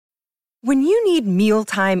When you need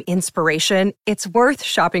mealtime inspiration, it's worth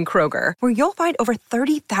shopping Kroger, where you'll find over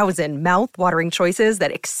 30,000 mouth-watering choices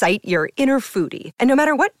that excite your inner foodie. And no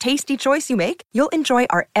matter what tasty choice you make, you'll enjoy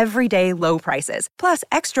our everyday low prices, plus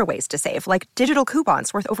extra ways to save, like digital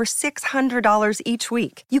coupons worth over $600 each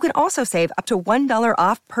week. You can also save up to $1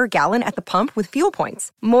 off per gallon at the pump with fuel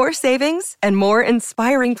points. More savings and more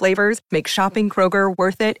inspiring flavors make shopping Kroger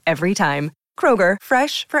worth it every time. Kroger,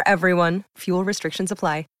 fresh for everyone. Fuel restrictions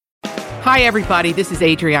apply. Hi, everybody. This is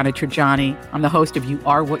Adriana Trajani. I'm the host of You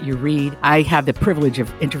Are What You Read. I have the privilege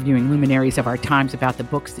of interviewing luminaries of our times about the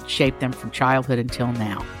books that shaped them from childhood until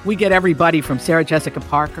now. We get everybody from Sarah Jessica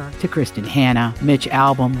Parker to Kristen Hanna, Mitch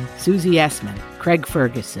Albom, Susie Essman, Craig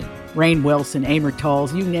Ferguson, Rainn Wilson, Amor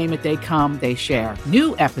Tolls, you name it, they come, they share.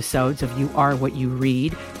 New episodes of You Are What You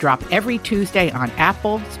Read drop every Tuesday on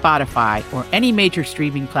Apple, Spotify, or any major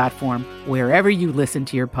streaming platform wherever you listen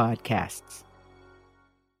to your podcasts.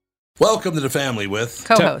 Welcome to the family with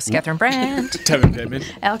co-host Catherine Brandt, Tevin Pittman,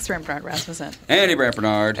 Alex Rembrandt Rasmussen, Andy Brandt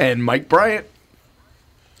Bernard, and Mike Bryant.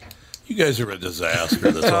 You guys are a disaster,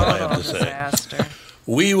 that's all I have to say. Disaster.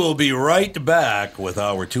 We will be right back with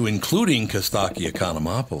hour two, including Kostaki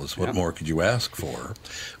Economopoulos. What more could you ask for?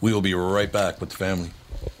 We will be right back with the family.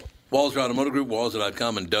 Walser Automotive Group,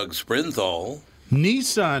 Walser.com, and Doug Sprinthal.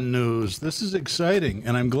 Nissan news. This is exciting,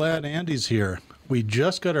 and I'm glad Andy's here. We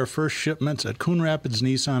just got our first shipments at Coon Rapids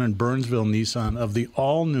Nissan and Burnsville Nissan of the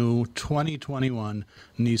all-new 2021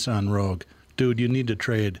 Nissan Rogue. Dude, you need to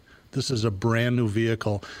trade. This is a brand-new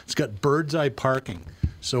vehicle. It's got bird's-eye parking.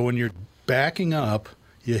 So when you're backing up,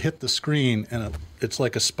 you hit the screen, and it's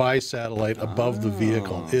like a spy satellite above the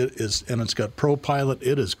vehicle. It is, and it's got ProPilot.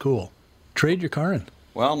 It is cool. Trade your car in.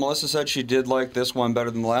 Well, Melissa said she did like this one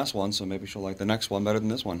better than the last one, so maybe she'll like the next one better than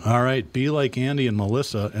this one. All right, be like Andy and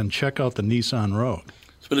Melissa and check out the Nissan Rogue.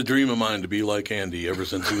 It's been a dream of mine to be like Andy ever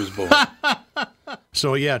since he was born.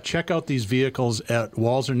 So, yeah, check out these vehicles at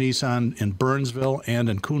Walser Nissan in Burnsville and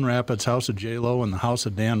in Coon Rapids, House of J-Lo and the House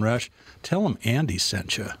of Dan Resch. Tell them Andy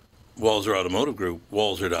sent you. Walser Automotive Group,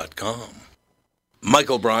 Walser.com.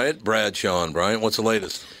 Michael Bryant, Bradshaw and Bryant, what's the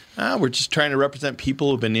latest? We're just trying to represent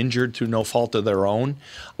people who've been injured through no fault of their own.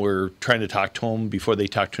 We're trying to talk to them before they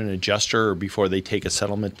talk to an adjuster or before they take a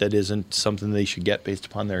settlement that isn't something they should get based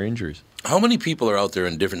upon their injuries. How many people are out there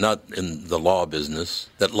in different, not in the law business,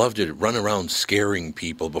 that love to run around scaring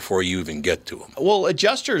people before you even get to them? Well,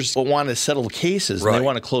 adjusters want to settle cases and they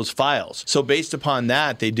want to close files. So based upon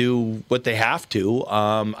that, they do what they have to.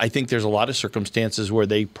 I think there's a lot of circumstances where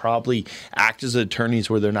they probably act as attorneys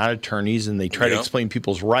where they're not attorneys and they try to explain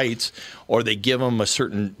people's rights or they give them a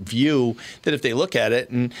certain view that if they look at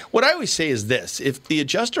it. And what I always say is this, if the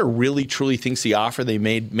adjuster really truly thinks the offer they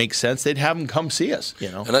made makes sense, they'd have them come see us.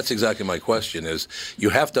 You know? And that's exactly my question is you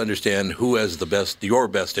have to understand who has your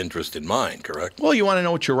best interest in mind, correct? Well, you want to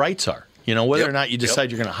know what your rights are. You know, whether or not you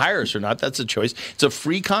decide you're going to hire us or not, that's a choice. It's a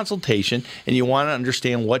free consultation, and you want to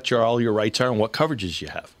understand what all your rights are and what coverages you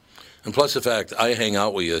have. And plus the fact I hang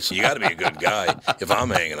out with you, so you got to be a good guy if I'm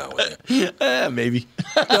hanging out with you. Maybe.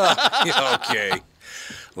 Okay.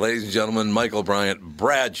 Ladies and gentlemen, Michael Bryant,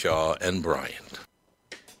 Bradshaw and Bryant.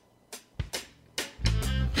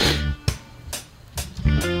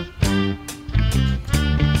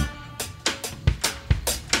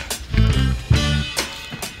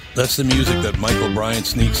 That's the music that Michael Bryant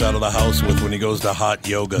sneaks out of the house with when he goes to hot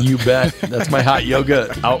yoga. You bet. That's my hot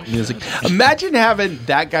yoga out music. Imagine having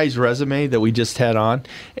that guy's resume that we just had on,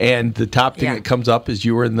 and the top thing that comes up is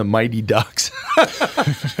you were in the Mighty Ducks. That's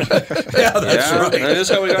right. That is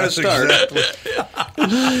how we got to start.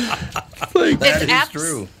 That is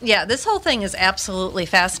true. Yeah, this whole thing is absolutely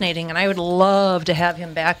fascinating, and I would love to have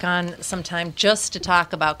him back on sometime just to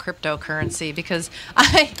talk about cryptocurrency because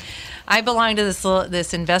I belong to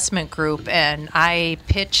this investment group, and I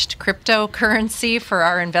pitched cryptocurrency for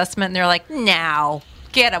our investment, and they're like, "No,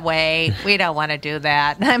 get away. We don't want to do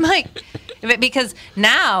that." And I'm like, because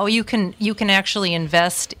now you can actually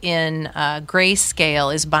invest in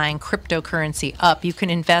Grayscale is buying cryptocurrency up. You can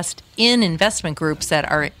invest in investment groups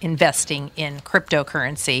that are investing in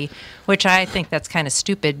cryptocurrency, which I think that's kind of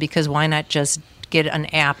stupid because why not just get an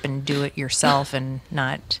app and do it yourself and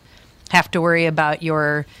not have to worry about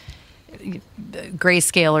your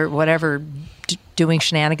Grayscale or whatever doing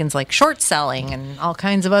shenanigans like short selling and all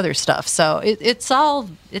kinds of other stuff. So it's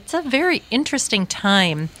a very interesting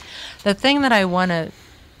time. The thing that I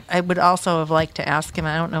would also have liked to ask him,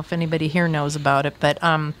 I don't know if anybody here knows about it, but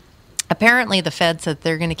apparently the Fed said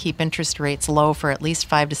they're going to keep interest rates low for at least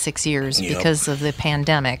 5 to 6 years because of the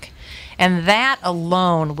pandemic. And that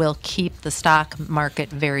alone will keep the stock market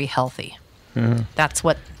very healthy. Mm-hmm. That's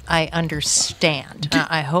what I understand.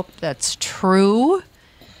 I hope that's true.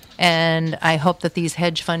 And I hope that these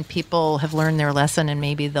hedge fund people have learned their lesson and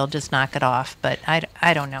maybe they'll just knock it off. But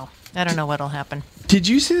I don't know. I don't know what'll happen. Did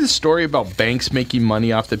you see the story about banks making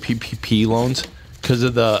money off the PPP loans because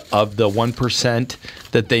of the 1%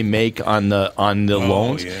 that they make on the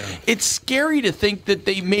loans? Yeah. It's scary to think that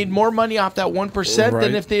they made more money off that 1%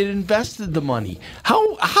 than if they had invested the money.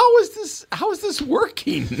 How is this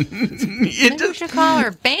working? Maybe we should call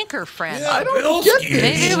our banker friend. Yeah, I don't get this.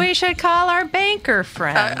 Maybe we should call our banker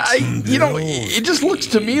friend. It just looks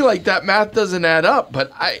to me like that math doesn't add up,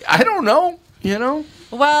 but I don't know,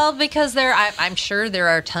 Well, because I'm sure there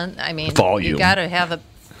are tons. I mean, volume. You got to have a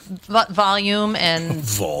volume, and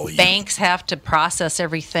banks have to process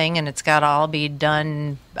everything, and it's got to all be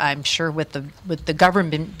done. I'm sure with the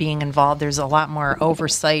government being involved, there's a lot more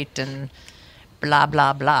oversight and blah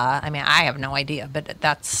blah blah. I mean, I have no idea, but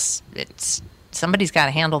somebody's got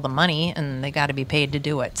to handle the money, and they got to be paid to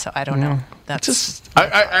do it. So I don't know. That's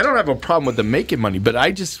I don't have a problem with them making money, but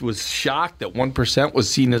I just was shocked that 1% was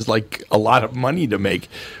seen as like a lot of money to make.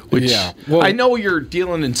 Which I know you're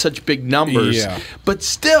dealing in such big numbers, but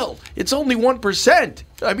still, it's only 1%.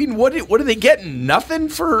 I mean, what are they getting? Nothing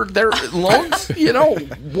for their loans?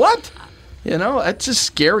 What? That's just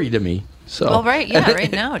scary to me. So right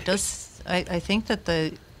now it does. I think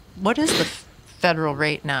that what is the federal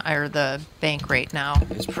rate now, or the bank rate now?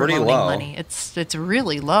 It's pretty low. Money. It's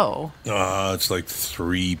really low. It's like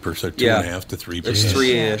 3%, 2.5% to 3%. It's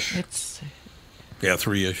 3-ish. It's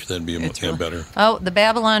 3-ish. That'd be better. Oh, the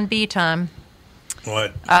Babylon Bee, Tom.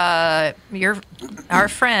 What? Our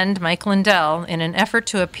friend Mike Lindell, in an effort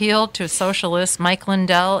to appeal to socialists, Mike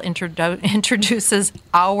Lindell introduces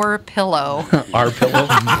Our Pillow. Our Pillow.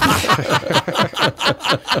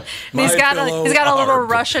 He's got a little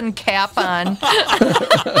Russian cap on.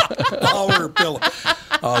 Our Pillow.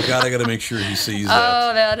 Oh God, I got to make sure he sees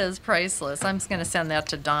that. Oh, that is priceless. I'm just going to send that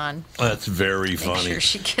to Dawn. That's very funny. Make sure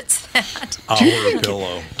she gets that. Our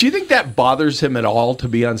Pillow. Do you think that bothers him at all to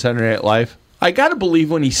be on Saturday Night Live? I got to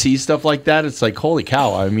believe when he sees stuff like that, it's like, holy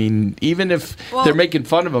cow. I mean, even if they're making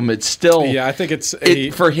fun of him, it's still... Yeah, I think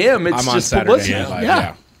for him, it's I'm just on publicity. Saturday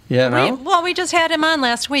Night Live, Well, we just had him on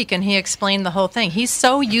last week, and he explained the whole thing. He's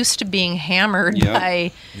so used to being hammered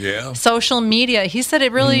by social media. He said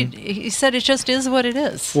it really... He said it just is what it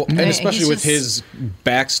is. Well, and especially with his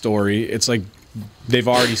backstory, it's like they've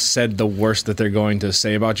already said the worst that they're going to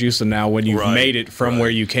say about you. So now when you've made it from where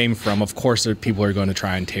you came from, of course people are going to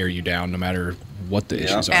try and tear you down no matter what the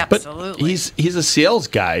issues are. Absolutely. But he's a sales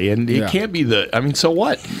guy, and it can't be so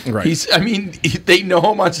what? Right. They know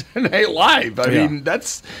him on Saturday Night Live. I mean,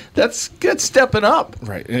 that's stepping up.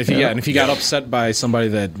 Right. And if he got upset by somebody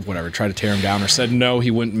that, tried to tear him down or said no,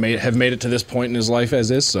 he wouldn't have made it to this point in his life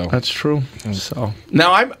as is. So that's true. So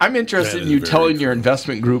now I'm interested in you telling your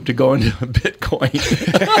investment group to go into Bitcoin.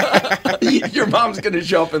 Your mom's going to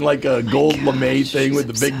show up in like a gold lame thing with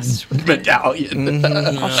the big medallion.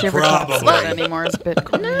 All she ever talks about anymore is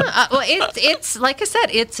Bitcoin. Well, it's like I said,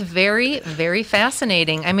 it's very, very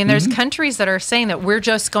fascinating. I mean, there's countries that are saying that we're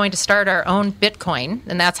just going to start our own Bitcoin,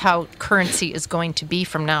 and that's how currency is going to be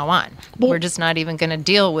from now on. We're just not even going to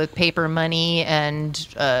deal with paper money, and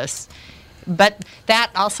but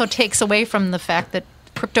that also takes away from the fact that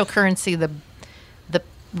cryptocurrency,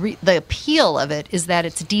 the appeal of it is that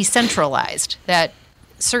it's decentralized, that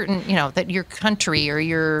certain, that your country or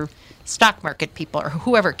your stock market people or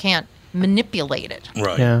whoever can't manipulate it.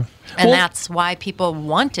 Right. Yeah. And that's why people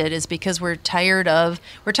want it, is because we're tired of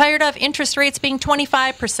interest rates being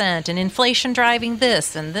 25% and inflation driving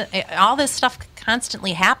this and all this stuff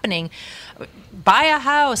constantly happening. Buy a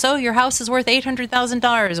house. Oh, your house is worth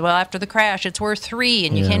 $800,000. Well, after the crash, it's worth $3 million,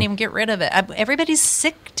 and you can't even get rid of it. Everybody's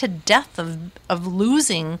sick to death of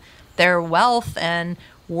losing their wealth and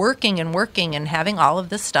working and having all of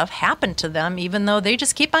this stuff happen to them, even though they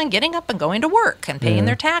just keep on getting up and going to work and paying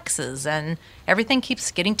their taxes, and everything keeps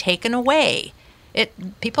getting taken away.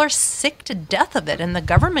 People are sick to death of it, and the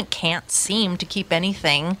government can't seem to keep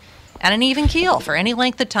anything at an even keel for any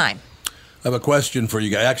length of time. I have a question for you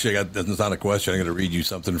guys. Actually, it's not a question. I'm going to read you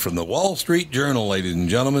something from the Wall Street Journal, ladies and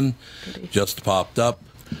gentlemen. Just popped up.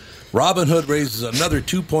 Robinhood raises another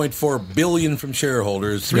 $2.4 billion from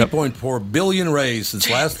shareholders. $3.4 billion raised since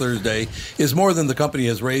last Thursday is more than the company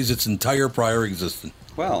has raised its entire prior existence.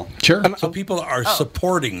 Well, sure. So people are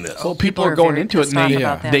supporting this. Well, people are going into it,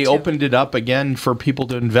 and they opened it up again for people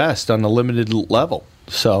to invest on a limited level.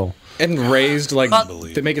 So and raised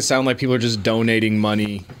they make it sound like people are just donating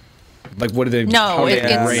money. Like, what do they? No,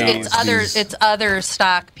 it's other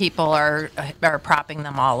stock people are propping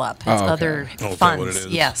them all up. It's other funds. Is that what it is?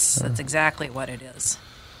 Yes, that's exactly what it is.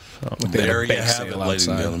 So there you have it, ladies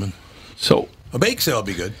and gentlemen. So a bake sale would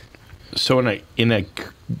be good. So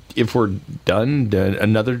if we're done,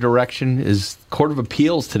 another direction is Court of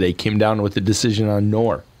Appeals today came down with a decision on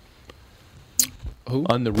Knorr. Who?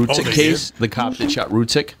 On the Rutzik case, the cop that shot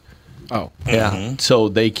Rutzik. Oh. Yeah. So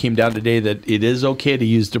they came down today that it is okay to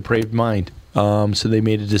use depraved mind. So they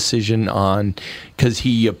made a decision on, because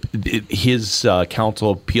his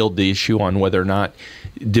counsel appealed the issue on whether or not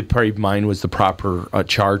depraved mind was the proper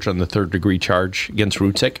charge on the third-degree charge against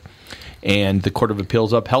Rutzik. And the Court of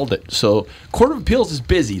Appeals upheld it. So Court of Appeals is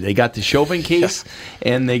busy. They got the Chauvin case,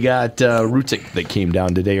 and they got Rutzik that came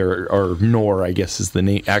down today, or Knorr, I guess is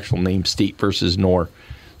the actual name, State versus Knorr.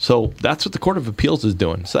 So that's what the Court of Appeals is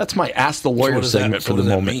doing. So that's my Ask the Lawyer segment for the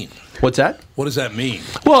moment. Mean? What's that? What does that mean?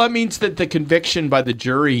 Well, it means that the conviction by the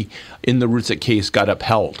jury in the Rutzik case got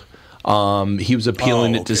upheld. He was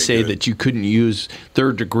appealing it to say that you couldn't use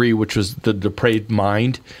third degree, which was the depraved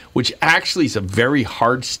mind, which actually is a very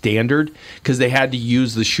hard standard because they had to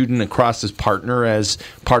use the shooting across his partner as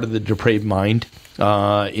part of the depraved mind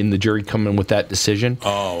in the jury coming with that decision.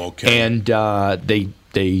 Oh, okay. And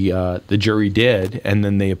the jury did, and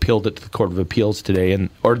then they appealed it to the Court of Appeals today,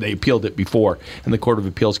 or they appealed it before, and the Court of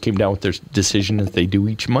Appeals came down with their decision as they do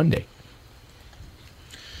each Monday.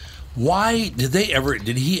 Why did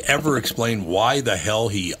he ever explain why the hell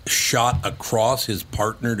he shot across his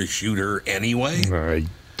partner to shoot her anyway? I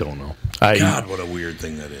don't know. God, what a weird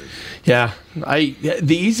thing that is. Yeah. The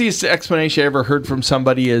easiest explanation I ever heard from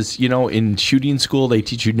somebody is, in shooting school, they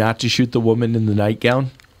teach you not to shoot the woman in the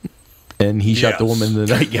nightgown. And he shot the woman in the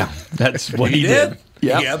nightgown. That's what he did.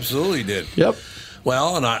 Yep. He absolutely did. Yep.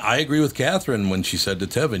 Well, and I agree with Catherine when she said to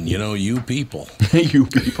Tevin, you people. You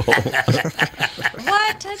people.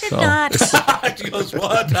 What? I did not. She goes,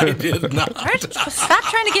 what? I did not. Stop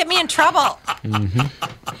trying to get me in trouble. Mm-hmm.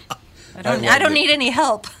 I don't need any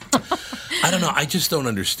help. I don't know. I just don't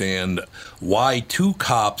understand why two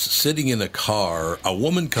cops sitting in a car, a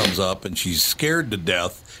woman comes up and she's scared to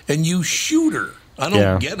death, and you shoot her. I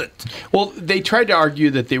don't get it. Well, they tried to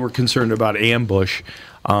argue that they were concerned about ambush.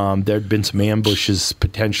 There had been some ambushes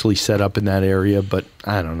potentially set up in that area, but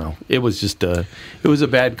I don't know. It was just it was a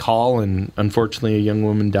bad call, and unfortunately, a young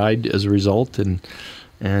woman died as a result, and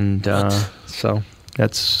so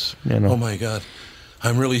that's Oh my God.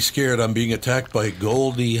 I'm really scared. I'm being attacked by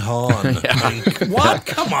Goldie Hawn. What?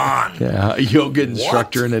 Come on. Yeah, a yoga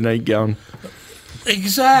instructor in a nightgown.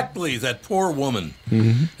 Exactly, that poor woman.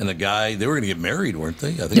 Mm-hmm. And the guy, they were going to get married, weren't they?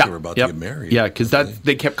 I think they were about to get married. Yeah, because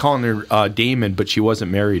they kept calling her Damon, but she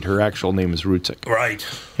wasn't married. Her actual name is Rutzik. Right.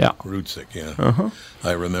 Yeah. Rutzik, yeah. Uh-huh.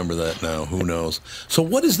 I remember that now. Who knows? So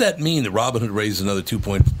what does that mean that Robinhood raised another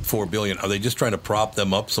 $2.4 billion? Are they just trying to prop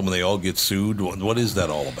them up so when they all get sued? What is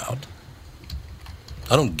that all about?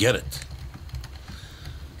 I don't get it.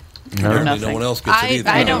 Apparently no one else gets it either.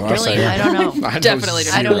 I don't know. Definitely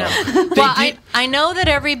I don't know. Well, I know that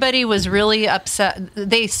everybody was really upset.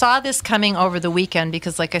 They saw this coming over the weekend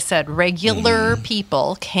because, like I said, regular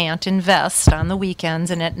people can't invest on the weekends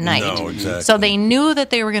and at night. No, exactly. So they knew that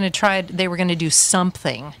they were going to do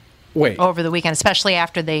something over the weekend, especially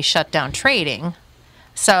after they shut down trading.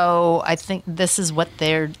 So I think this is what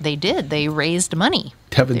they did. They raised money.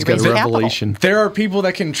 Tevin's got a revelation. There are people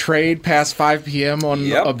that can trade past 5 p.m.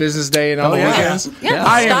 on a business day and on the weekends. Yeah.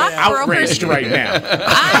 I am outraged right now.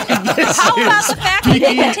 How about the fact that you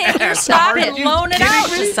can take your stock and loan it out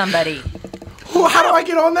to somebody? Well, how do I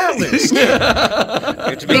get on that list?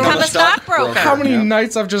 Become a stockbroker. How many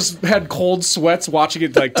nights I've just had cold sweats watching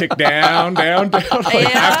it tick down. I have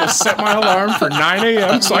to set my alarm for 9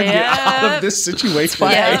 a.m. so I can get out of this situation.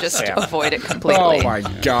 I just avoid it completely. Oh my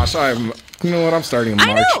gosh, you know what? I'm starting in March.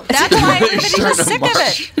 I know. That's why everybody's sick of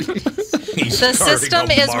it. The system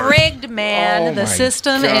is rigged, man. The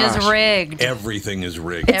system is rigged. Everything is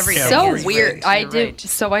rigged. It's so weird. I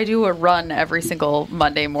do a run every single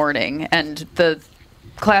Monday morning, and the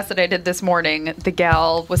class that I did this morning, the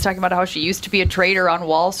gal was talking about how she used to be a trader on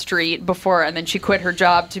Wall Street before, and then she quit her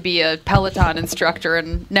job to be a Peloton instructor,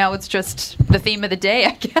 and now it's just the theme of the day,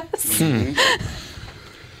 I guess.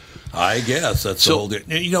 I guess that's the whole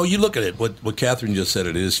deal. You look at it, what Catherine just said,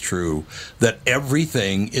 it is true that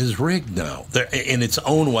everything is rigged now. In its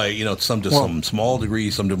own way, some to some small degree,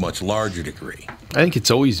 some to a much larger degree. I think it's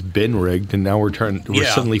always been rigged, and now we're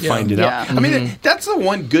suddenly finding it out. I mean, that's the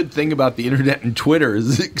one good thing about the internet and Twitter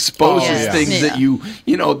is it exposes things that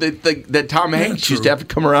that Tom Hanks used to have to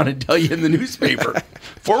come around and tell you in the newspaper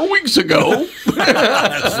 4 weeks ago.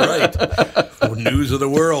 That's right. News of the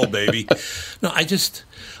world, baby. No,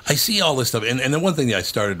 I see all this stuff. And the one thing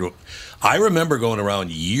that I remember going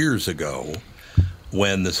around years ago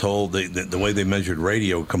when this whole the way they measured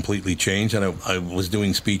radio completely changed. And I was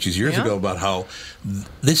doing speeches years ago about how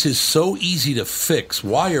this is so easy to fix.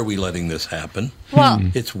 Why are we letting this happen? Well,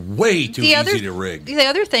 it's way too easy to rig. The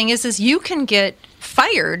other thing is you can get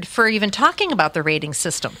fired for even talking about the rating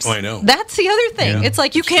systems. Oh, I know. That's the other thing. Yeah, it's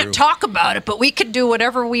like you can't talk about it, but we could do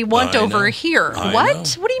whatever we want over here. I what?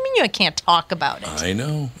 know. What do you mean I can't talk about it? I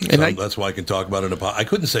know. And that's why I can talk about it. I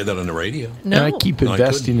couldn't say that on the radio. No. And I keep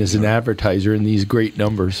investing as an advertiser in these great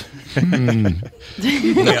numbers. It's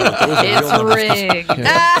rigged.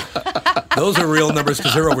 Those are real numbers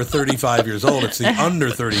because they're over 35 years old. It's the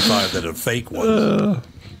under 35 that are fake ones.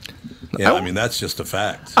 I mean, that's just a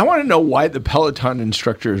fact. I want to know why the Peloton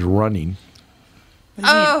instructor is running.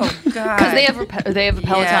 Oh, God. Because they have a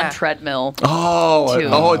Peloton treadmill.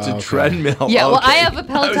 Oh, it's a treadmill. Yeah, well, okay. I have a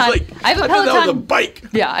Peloton. I have a Peloton. That was a Peloton bike.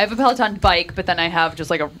 Yeah, I have a Peloton bike, but then I have just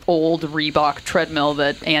like an old Reebok treadmill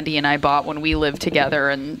that Andy and I bought when we lived together,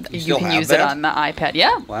 and you can use it on the iPad.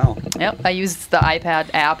 Yeah. Wow. Yep. I use the iPad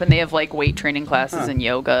app, and they have like weight training classes and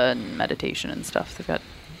yoga and meditation and stuff. They've got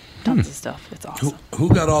tons of stuff. It's awesome. Who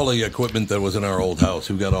got all the equipment that was in our old house?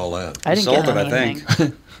 Who got all that? I didn't Sold get it, I think.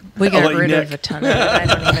 We got rid of a ton of it. I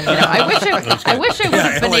don't even know. I wish I would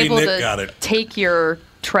have been able to take your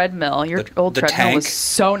treadmill. Your old the treadmill tank? was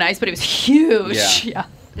so nice, but it was huge. Yeah.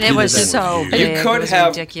 It was so big. You could it was have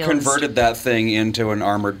ridiculous. converted that thing into an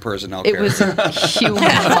armored personnel It carrier. was humongous.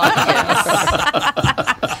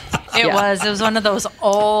 It was one of those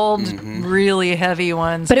old, really heavy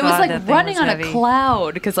ones. But it was God, like that thing running was on heavy. a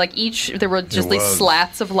cloud because like there were just these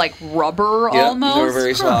slats of like rubber almost. They were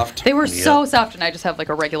very soft. They were so soft, and I just have like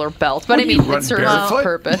a regular belt. But I mean, it serves a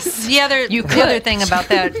purpose. The other thing about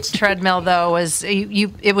that treadmill though was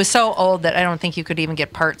it was so old that I don't think you could even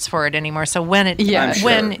get parts for it anymore. So when it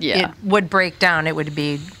it would break down, it would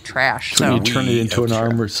be trash. So you turn it into an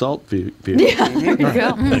armored assault vehicle. Yeah, there you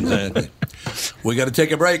go. Exactly. We got to take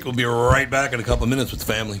a break. We'll be right back in a couple of minutes with the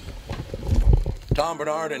family. Tom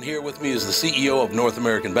Bernard, and here with me is the CEO of North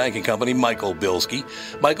American Banking Company, Michael Bilski.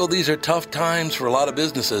 Michael, these are tough times for a lot of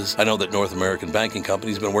businesses. I know that North American Banking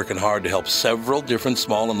Company has been working hard to help several different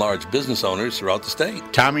small and large business owners throughout the state.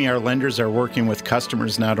 Tommy, our lenders are working with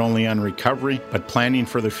customers not only on recovery, but planning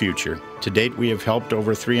for the future. To date, we have helped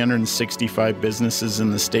over 365 businesses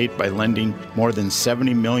in the state by lending more than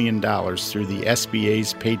 $70 million through the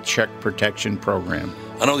SBA's Paycheck Protection Program.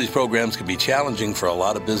 I know these programs can be challenging for a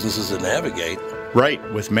lot of businesses to navigate. Right,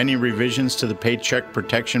 with many revisions to the Paycheck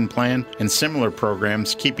Protection Plan and similar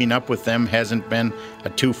programs, keeping up with them hasn't been a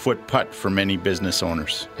 2-foot putt for many business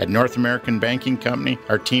owners. At North American Banking Company,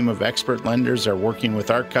 our team of expert lenders are working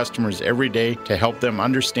with our customers every day to help them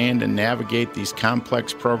understand and navigate these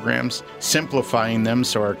complex programs, simplifying them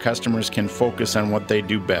so our customers can focus on what they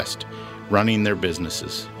do best, running their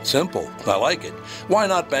businesses. Simple. I like it. Why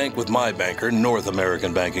not bank with my banker, North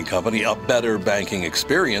American Banking Company, a better banking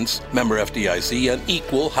experience, member FDIC, an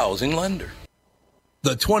equal housing lender.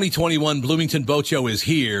 The 2021 Bloomington Boat Show is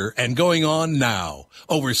here and going on now.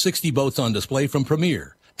 Over 60 boats on display from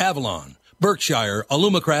Premier, Avalon, Berkshire,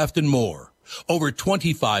 Alumacraft, and more. Over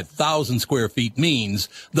 25,000 square feet means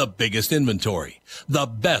the biggest inventory, the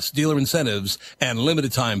best dealer incentives, and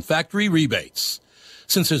limited time factory rebates.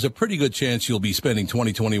 Since there's a pretty good chance you'll be spending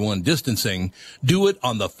 2021 distancing, do it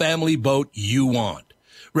on the family boat you want.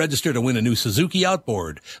 Register to win a new Suzuki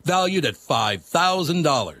outboard valued at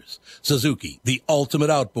 $5,000. Suzuki, the ultimate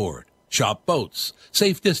outboard. Shop boats,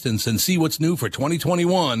 safe distance, and see what's new for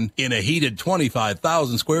 2021 in a heated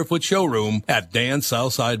 25,000 square foot showroom at Dan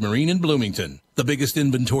Southside Marine in Bloomington. The biggest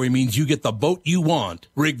inventory means you get the boat you want,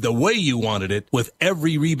 rigged the way you wanted it, with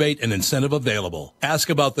every rebate and incentive available. Ask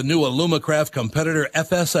about the new Alumacraft Competitor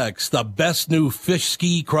FSX, the best new fish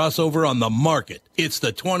ski crossover on the market. It's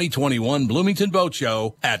the 2021 Bloomington Boat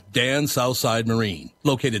Show at Dan Southside Marine,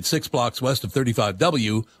 located 6 blocks west of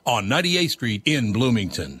 35W on 98th Street in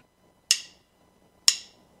Bloomington.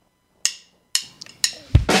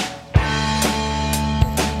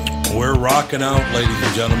 We're rocking out, ladies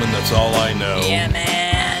and gentlemen. That's all I know. Yeah,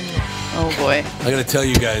 man. Oh, boy. I got to tell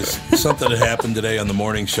you guys something that happened today on the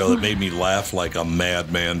morning show that made me laugh like a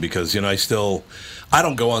madman because, I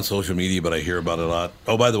don't go on social media, but I hear about it a lot.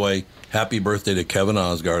 Oh, by the way, happy birthday to Kevin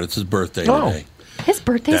Osgard. It's his birthday today. His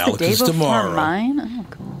birthday's the day before tomorrow. mine? Oh,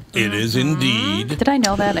 cool. It is indeed. Did I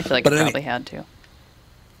know that? I feel like I probably had to.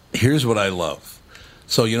 Here's what I love.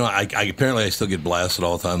 So, I apparently I still get blasted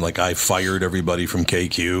all the time. Like, I fired everybody from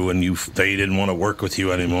KQ, and they didn't want to work with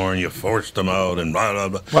you anymore, and you forced them out, and blah, blah,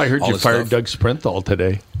 blah. Well, I heard you fired Doug Sprinthal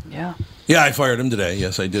today. Yeah. Yeah, I fired him today.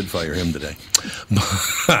 Yes, I did fire him today.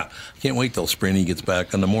 Can't wait till Sprinty gets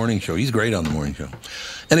back on the morning show. He's great on the morning show.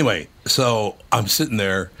 Anyway, so I'm sitting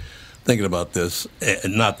there thinking about this.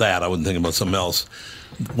 Not that. I wasn't thinking about something else.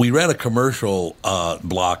 We ran a commercial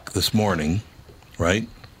block this morning, right?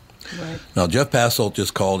 Right. Now, Jeff Passolt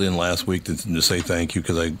just called in last week to say thank you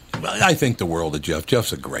because I think the world of Jeff.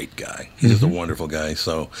 Jeff's a great guy. He's just a wonderful guy.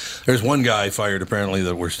 So there's one guy fired apparently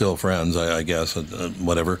that we're still friends, I guess,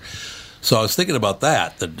 whatever. So I was thinking about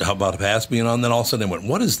that how about Pass being on. Then all of a sudden I went,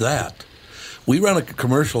 what is that? We ran a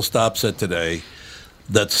commercial stop set today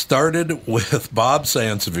that started with Bob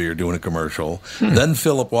Sansevier doing a commercial, then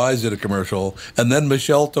Philip Wise did a commercial, and then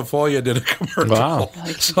Michelle Tafoya did a commercial. Wow.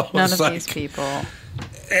 So none of these people.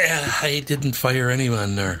 I didn't fire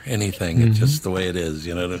anyone or anything. It's just the way it is,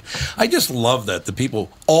 you know. I just love that the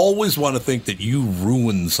people always want to think that you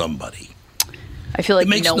ruined somebody. I feel like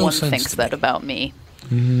no one thinks that about me.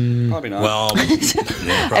 Probably not. Well,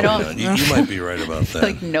 yeah, probably not. You might be right about that.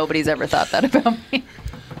 Like nobody's ever thought that about me.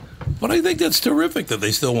 But I think that's terrific that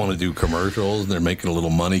they still want to do commercials and they're making a little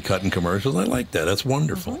money cutting commercials. I like that. That's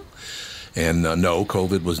wonderful. And no,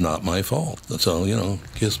 COVID was not my fault. So, you know,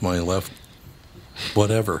 kiss my left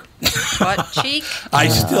whatever. Butt cheek? I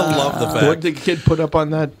still love the fact. What did the kid put up on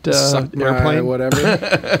that airplane?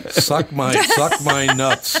 Whatever. Suck my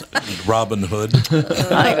nuts, Robin Hood.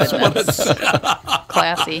 My goodness.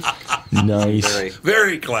 Classy. Nice.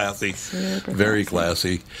 Very classy. Very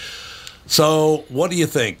classy. So, what do you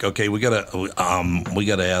think? Okay, we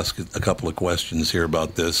gotta ask a couple of questions here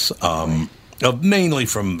about this, mainly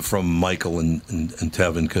from Michael and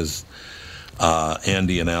Tevin, because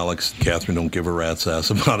Andy and Alex and Catherine don't give a rat's ass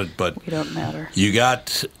about it. But we don't matter. You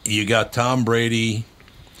got Tom Brady.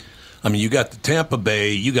 I mean, you got the Tampa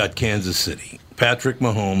Bay. You got Kansas City. Patrick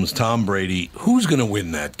Mahomes, Tom Brady. Who's going to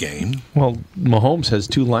win that game? Well, Mahomes has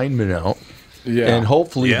 2 linemen out, and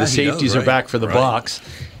hopefully the safeties are back for the Bucs.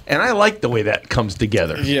 And I like the way that comes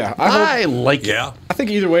together. Yeah, I like it. I think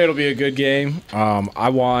either way it'll be a good game.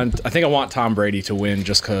 I think I want Tom Brady to win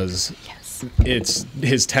just because it's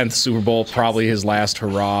his 10th Super Bowl, probably his last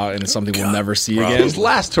hurrah, and it's something we'll never see again. His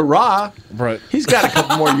last hurrah. But he's got a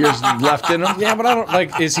couple more years left in him. Yeah, but I don't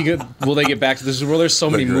like. Is he good? Will they get back to the Super Bowl? There's so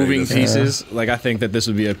many moving pieces. Like I think that this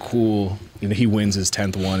would be a cool. You know, he wins his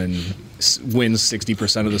 10th one and wins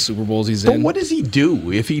 60% of the Super Bowls he's in. But what does he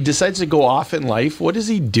do if he decides to go off in life? What does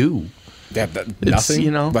he do? Yeah, nothing. You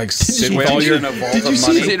know, like did you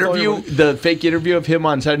see his interview, the fake interview of him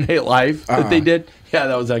on Saturday Night Live that they did? Yeah,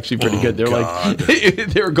 that was actually pretty good. They're like,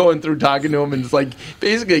 they were going through talking to him, and it's like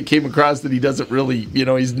basically it came across that he doesn't really, you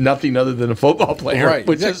know, he's nothing other than a football player, right?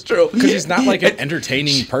 Which is true because he's not like an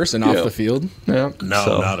entertaining person off the field. Yeah.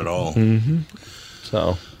 No, not at all.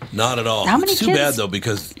 So. Not at all. How many it's too kids? bad though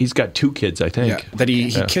because he's got 2 kids, I think. Yeah, that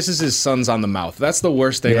he kisses his sons on the mouth. That's the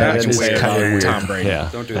worst thing I can say about Tom Brady. Yeah.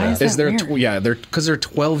 Don't do that. Is that weird? They're because they're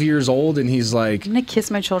 12 years old, and he's like, I'm gonna kiss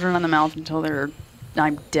my children on the mouth until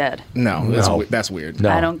I'm dead. No, that's weird. No.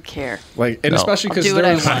 I don't care. Like, and especially because do what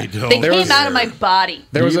I want. They came out of my body.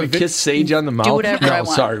 There was a kiss Sage on the mouth. Do whatever I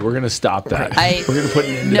want. Sorry, we're gonna stop that. We're gonna put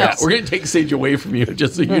an end to that. We're gonna take Sage away from you,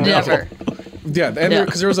 just so you know. Never. Yeah, and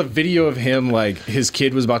because there was a video of him, like, his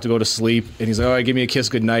kid was about to go to sleep, and he's like, all right, give me a kiss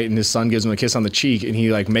goodnight, and his son gives him a kiss on the cheek, and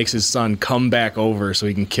he, like, makes his son come back over so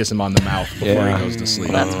he can kiss him on the mouth before he goes to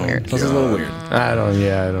sleep. That's weird. That's a little weird. I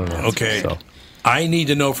don't know. Okay. So. I need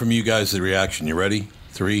to know from you guys the reaction. You ready?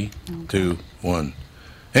 3, 2, 1.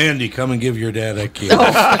 Andy, come and give your dad a kiss.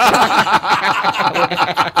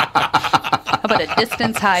 How about a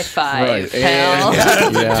distance high five, Right. pal?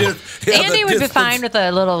 Andy would be fine with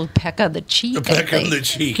a little peck of the cheek. A peck on the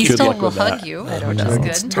cheek. He Good still luck will with that. hug you, which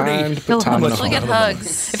is good. Time to He'll put Tom in the Look at hall.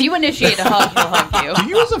 hugs. If you initiate a hug, he'll hug you. Do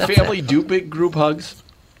you as a family do big group hugs?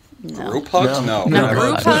 Group hugs? No.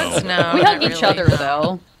 Group hugs? No. We not hug each really. other,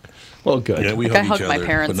 though. Well, good. Yeah, we Like, I hug hug each my other,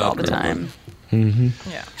 parents but not all the group time. hug.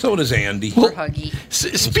 Yeah. So does Andy. We're huggy.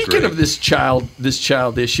 Speaking of this child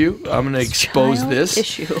issue, I'm going to expose Child this.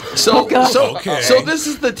 issue. So Okay. this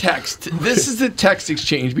is the text. This is the text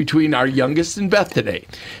exchange between our youngest and Beth today.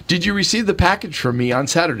 Did you receive the package from me on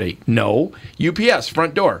Saturday? No. UPS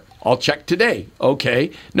front door. I'll check today.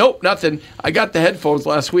 Okay. Nope, nothing. I got the headphones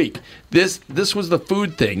last week. This was the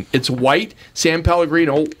food thing. It's white San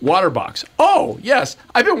Pellegrino water box. Oh, yes.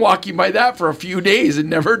 I've been walking by that for a few days and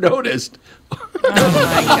never noticed. Oh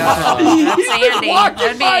my God. He's That's been Andy. walking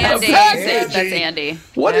That'd be by the Andy. package. That's Andy.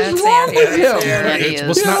 What is That's wrong Andy. with him? Andy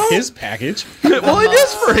Well, is. it's not his package. Well, it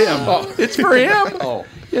is for him. It's for him. Oh.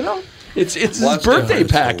 You know, it's his Well, birthday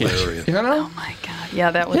that's package. hilarious. You know. Oh my God.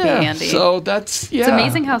 Yeah, that would Yeah. be Andy. So that's It's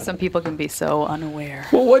amazing how some people can be so unaware.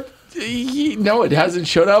 Well, No, it hasn't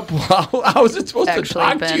showed up. How is it supposed to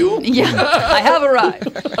talk to you? Yeah, I have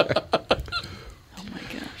arrived.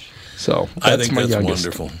 So I think my that's youngest.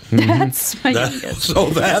 wonderful. That's my youngest. So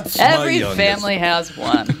that's Every my youngest. family has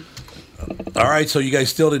one. All right, so you guys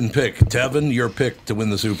still didn't pick. Tevin, your pick to win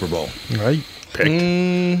the Super Bowl. Right.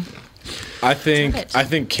 Pick. I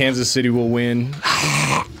think Kansas City will win,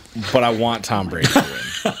 but I want Tom Brady to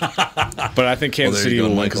win. But I think Kansas City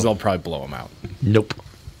will win because they'll probably blow him out. Nope.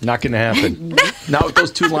 Not going to happen. Not with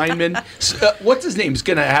those two linemen. What's his name? He's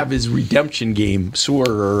going to have his redemption game. Sewell,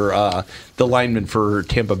 or the lineman for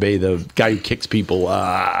Tampa Bay, the guy who kicks people.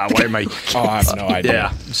 Why am I? I have no idea. Yeah.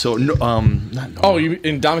 So, you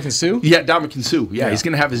in Ndamukong Suh? Yeah, Ndamukong Suh. Yeah, he's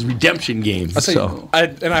going to have his redemption game.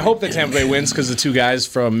 I hope that Tampa Bay wins because the two guys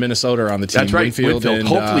from Minnesota are on the team. That's right. Winfield and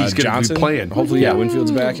hopefully he's going to be playing. Hopefully,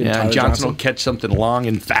 Winfield's back. And Johnson Johnson will catch something long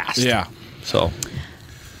and fast. Yeah. So.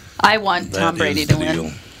 I want Tom Brady to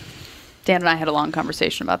win. Dan and I had a long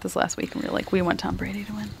conversation about this last week, and we were like, we want Tom Brady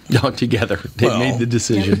to win. No, together. They made the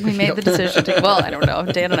decision. Yeah, we made the decision. I don't know.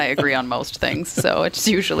 Dan and I agree on most things, so it's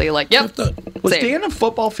usually like, yep. Was Dan a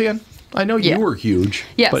football fan? I know you were huge.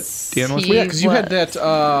 Yes. But Dan was because you had that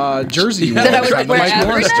jersey that I would wear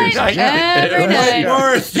every night. Every night.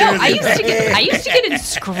 No, I used to get in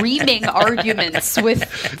screaming arguments with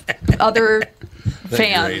other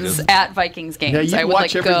fans at Vikings games. I would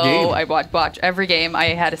watch every game. I would watch every game. I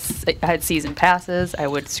had season passes. I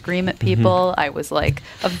would scream at people. I was like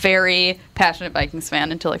a very passionate Vikings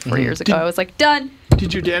fan until like 4 years ago. I was like, done.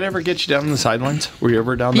 Did your dad ever get you down on the sidelines? Were you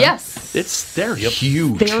ever down there? Yes. They're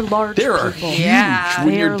huge. They're large. They are people. huge. Yeah.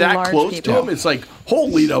 When you're that close to them, it's like,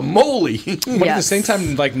 holy the moly. But at the same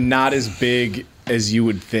time, like not as big as you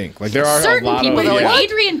would think. Like there are certain a lot people, of like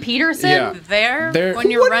Adrian Peterson. They're when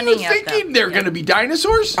you're running at them. They're going to be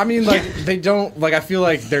dinosaurs? I mean, like they don't. Like I feel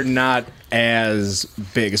like they're not as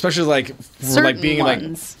big, especially like for like being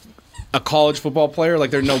ones. like a college football player.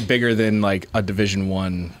 Like they're no bigger than like a Division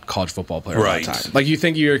I college football player all the time. Like you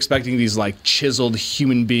think you're expecting these like chiseled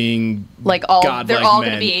human being, like they're all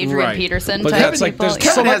going to be Adrian Peterson. But that's like there's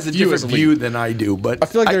Kevin has a different view than I do, but I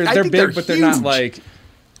feel like they're big, but huge.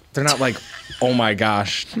 they're not like oh my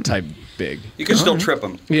gosh type big. You can still trip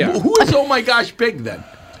them. Yeah. Who is oh my gosh big then?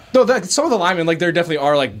 No, some of the linemen, like, there definitely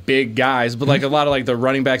are, like, big guys, but, like, a lot of, like, the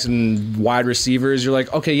running backs and wide receivers, you're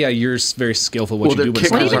like, okay, yeah, you're very skillful what you do, but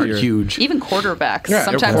kickers aren't huge. Even quarterbacks. Yeah,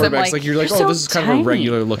 sometimes quarterbacks, I'm like, you're like, so this is kind tiny. of a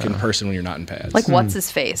regular-looking person when you're not in pads. Like, what's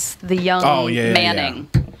his face? The young Manning.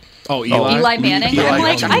 Yeah. Oh, Eli Manning. I'm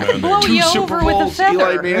like, I could blow you over with a feather.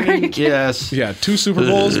 Eli Manning, yes. Yeah, 2 Super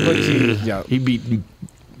Bowls, but he beat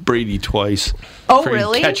Brady twice. Oh, for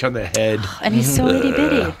really? A catch on the head. And he's so itty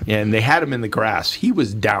bitty. And they had him in the grass. He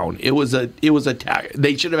was down. It was a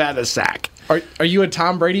they should have had a sack. Are you a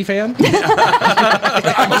Tom Brady fan?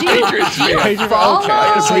 I'm a Patriots fan. Okay,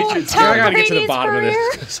 I gotta get to the bottom of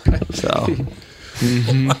this. So,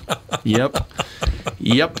 yep,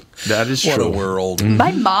 that is true. What a world.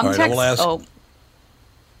 My mom texted.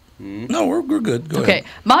 No, we're good. Go okay. ahead.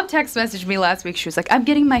 Mom text messaged me last week. She was like, I'm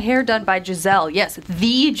getting my hair done by Giselle. Yes,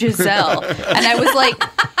 the Giselle. And I was like,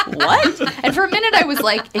 what? And for a minute I was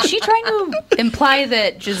like, is she trying to imply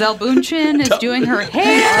that Giselle Bündchen is doing her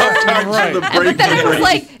hair? But then I was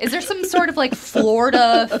like, is there some sort of like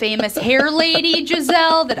Florida famous hair lady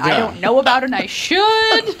Giselle that I don't know about and I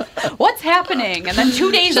should? What's happening? And then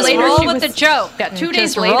 2 days later roll she with was the joke. Yeah, 2 Just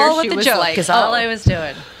days later roll she with was the joke, like, is all I was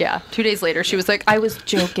doing. Yeah, 2 days later she was like, I was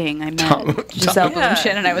joking. I meant Giselle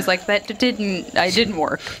Bündchen, and I was like, that didn't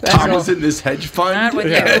work. Tom was in this hedge fund. Not with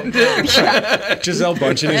you. Giselle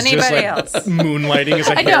Bündchen is just like moonlighting as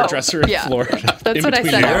a hairdresser in Florida. That's what I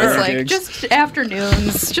said. I was like, just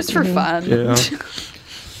afternoons, just for fun. Yeah.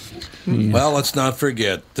 Well, let's not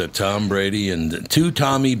forget that Tom Brady and 2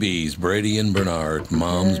 Tommy B's, Brady and Bernard.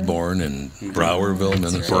 Mom's born in Browerville,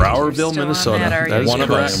 Minnesota. That is one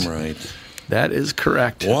of us. Right. That is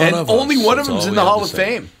correct. And only one of them's in the Hall of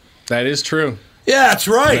Fame. That is true. Yeah, that's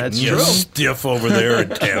right. That's you true. stiff over there in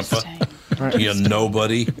Tampa. You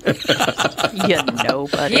nobody. You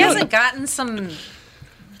nobody. He hasn't gotten some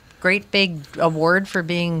great big award for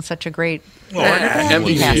being such a great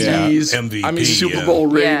MVPs, MVP, I mean, Super Bowl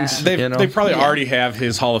rings. They probably already have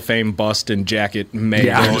his Hall of Fame bust and jacket made.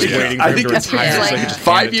 Yeah. Just waiting for I him think to it's retire. like So they just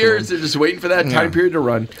 5 hand it to years. him. They're just waiting for that time period to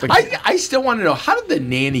run. I still want to know, how did the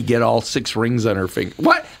nanny get all 6 rings on her finger?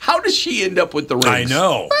 What? How does she end up with the rings? I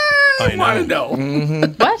know. I want to know.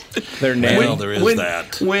 What? Their Well, there is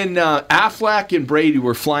that. When Affleck and Brady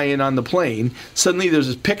were flying on the plane, suddenly there's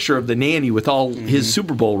this picture of the nanny with all his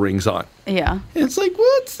Super Bowl rings on. Yeah. And it's like,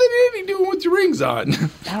 what's the nanny doing with your rings on?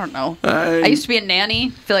 I don't know. I used to be a nanny.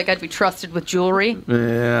 Feel like I'd be trusted with jewelry.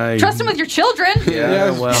 Trust them with your children.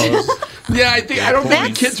 Yeah, well. Yeah, I don't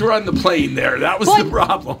think the kids were on the plane there. That was the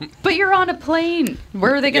problem. But you're on a plane.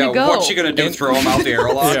 Where are they going to go? What's she going to do? Throw them out the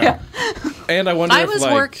airlock? Yeah. And I wonder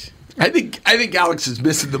I think Alex is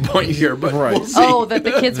missing the point here, but we'll see. Oh, that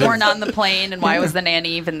the kids weren't on the plane, and why was the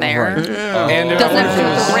nanny even there? Right. Yeah. And doesn't have to do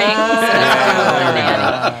with the rings.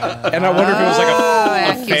 And I wonder if it was like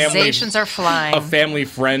a accusations are flying. A family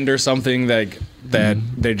friend or something that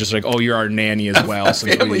they're just like, oh, you're our nanny as well. A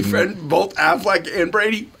family friend, both Affleck and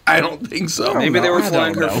Brady? I don't think so. Maybe they were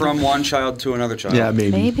flying her from one child to another child. Yeah,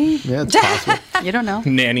 maybe. Yeah, it's possible. You don't know.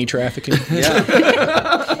 Nanny trafficking.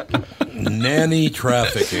 Yeah. Nanny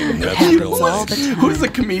trafficking. That's real nice. Who's the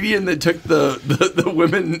comedian that took the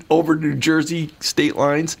women over New Jersey state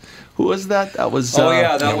lines? Who was that? That was.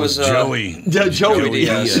 That was Joey. Yeah, Joey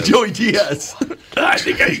Diaz. Joey Diaz. I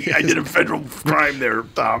think I did a federal crime there,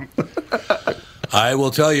 Tom. I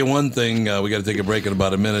will tell you one thing. We got to take a break in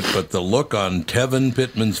about a minute, but the look on Tevin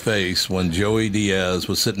Pittman's face when Joey Diaz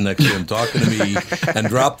was sitting next to him talking to me and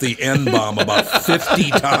dropped the N-bomb about 50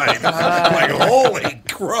 times. Like, holy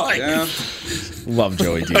Christ. Yeah. Love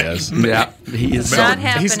Joey Diaz. Yeah. He is not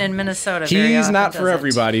happen in Minnesota very He's often, not for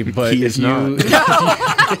everybody, but he is not.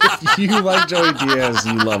 If you like Joey Diaz,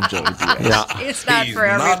 you love Joey Diaz. Yeah. It's not He's for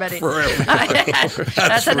everybody. Not for everybody.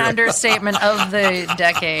 That's an understatement of the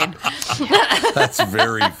decade. That's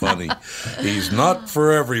very funny. He's not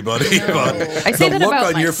for everybody, but I say the that look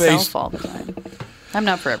about on your myself face. all the time. I'm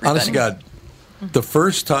not for everybody. Honest to God, the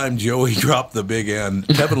first time Joey dropped the big N,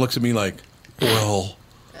 Tevin looks at me like, well.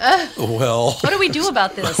 What do we do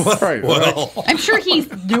about this? Right. Well, I'm sure he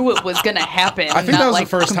knew it was going to happen. I think that was the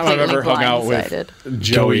first time I've ever hung out with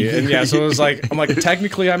Joey. And yeah, so it was like, I'm like,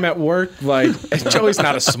 technically I'm at work. Like, Joey's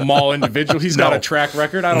not a small individual. He's got a track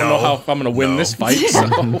record. I don't know how I'm going to win this fight. So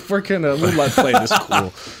we'll let play this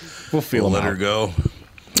cool. We'll feel let her go.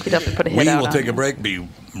 You could definitely put a hit We out will on take a him. break. Be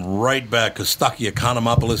right back. Kostaki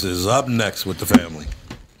Economopoulos is up next with the family.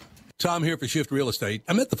 Tom here for Shift Real Estate.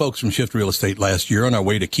 I met the folks from Shift Real Estate last year on our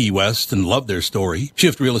way to Key West and loved their story.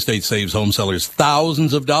 Shift Real Estate saves home sellers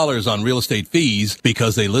thousands of dollars on real estate fees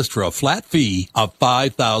because they list for a flat fee of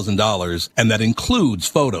 $5,000, and that includes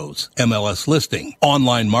photos, MLS listing,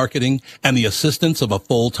 online marketing, and the assistance of a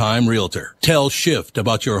full-time realtor. Tell Shift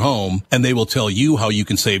about your home, and they will tell you how you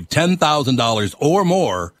can save $10,000 or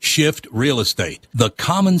more. Shift Real Estate, the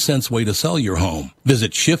common sense way to sell your home.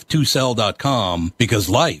 Visit shift2sell.com because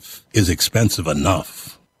life is expensive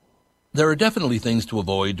enough. There are definitely things to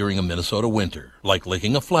avoid during a Minnesota winter, like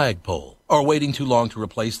licking a flagpole or waiting too long to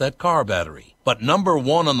replace that car battery. But number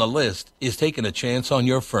one on the list is taking a chance on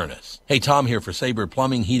your furnace. Hey, Tom here for Sabre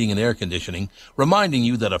Plumbing, Heating, and Air Conditioning, reminding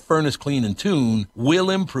you that a furnace clean and tune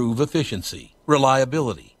will improve efficiency,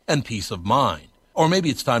 reliability, and peace of mind. Or maybe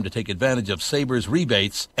it's time to take advantage of Sabre's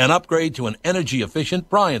rebates and upgrade to an energy-efficient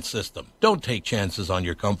Bryant system. Don't take chances on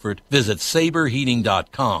your comfort. Visit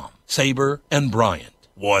SaberHeating.com. Sabre and Bryant,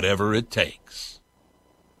 whatever it takes.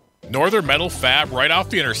 Northern Metal Fab, right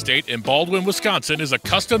off the interstate in Baldwin, Wisconsin, is a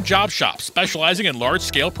custom job shop specializing in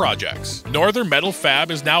large-scale projects. Northern Metal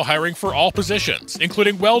Fab is now hiring for all positions,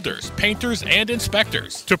 including welders, painters, and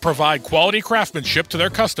inspectors, to provide quality craftsmanship to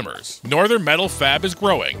their customers. Northern Metal Fab is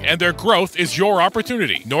growing, and their growth is your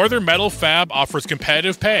opportunity. Northern Metal Fab offers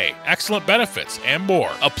competitive pay, excellent benefits, and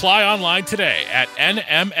more. Apply online today at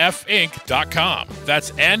nmfinc.com.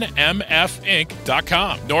 That's nmfinc.com.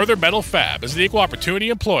 Northern Metal Fab is an equal opportunity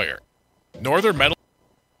employer. Northern Metal.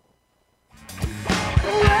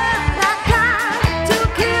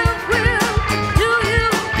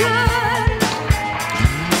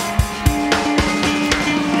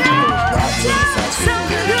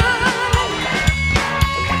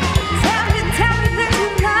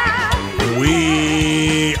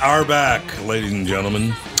 We are back, ladies and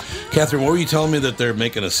gentlemen. Catherine, what were you telling me that they're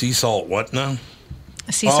making a sea salt what now?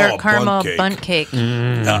 Sea salt caramel bundt cake.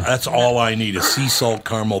 That's all I need, a sea salt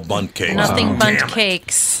caramel bundt cake. Nothing bundt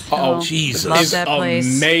cakes. Oh, Jesus. Love that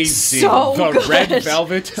place. Amazing. So the good. red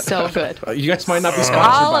velvet. So good. You guys might not be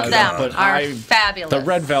sponsored All by of that, them but are fabulous. The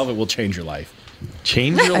red velvet will change your life.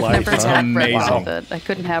 Change your I've life. never had red amazing. velvet. I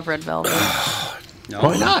couldn't have red velvet.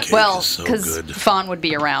 Why not? Well, so because good. Fawn would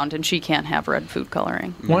be around and she can't have red food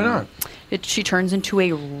coloring. Why not? she turns into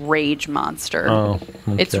a rage monster. Oh,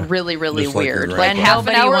 okay. It's really, really Just like weird. the Like right half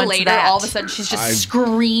an Nobody hour wants later, that. all of a sudden she's just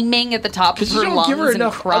screaming at the top of Because her you don't lungs give her and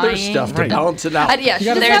enough crying. other stuff to balance it out. Yeah, she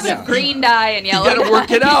gotta just figure has it a green dye and yellow. You got to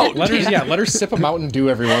work it out. Let her sip a Mountain Dew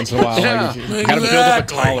every once in a while. Yeah. Like, you gotta build up a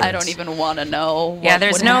Exactly. tolerance. I don't even want to know. Yeah, what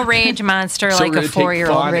there's would no happen. rage monster So like we're a gonna take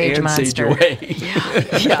 4-year-old Fawn rage and Sage monster. away.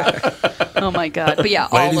 Yeah. Oh my god. But yeah,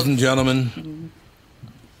 all Ladies of and gentlemen,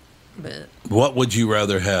 what would you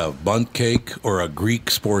rather have, bunt cake or a Greek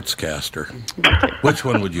sportscaster? Which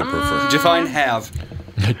one would you prefer? Define have.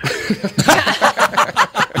 Andy.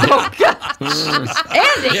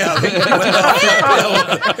 Yeah,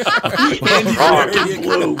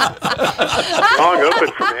 Strong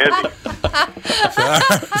open from Andy.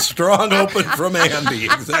 strong open from Andy.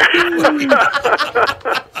 Exactly.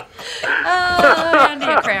 Andy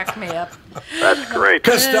cracked me up. That's great.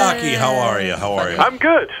 Kostaki, how are you? How are you? I'm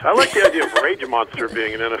good. I like the idea of Rage Monster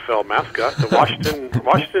being an NFL mascot. The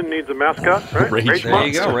Washington needs a mascot, right? Rage There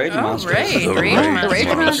you go, Rage Monster. Rage The monster.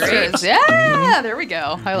 Rage Monsters. Yeah, there we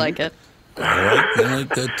go. I like it. I like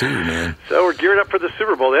that too, man. So we're gearing up for the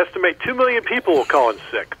Super Bowl. They estimate 2 million people will call in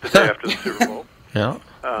sick the day after the Super Bowl. Yeah.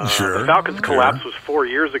 Sure. The Falcons' collapse was 4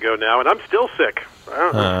 years ago now, and I'm still sick.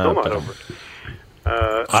 I'm still not over it.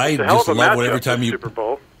 I It's a hell just of a love matchup what every for time the you. Super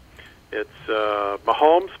Bowl. It's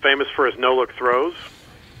Mahomes, famous for his no-look throws,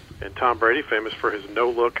 and Tom Brady, famous for his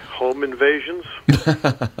no-look home invasions.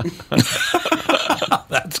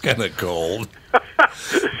 That's kind of cold.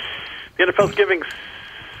 The NFL's giving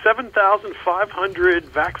 7,500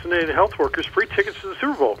 vaccinated health workers free tickets to the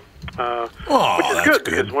Super Bowl, which is that's good good.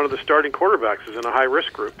 because one of the starting quarterbacks is in a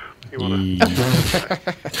high-risk group. You wanna,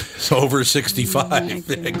 It's over 65.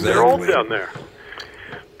 Exactly. They're old down there.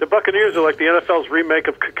 The Buccaneers are like the NFL's remake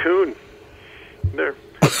of Cocoon. They're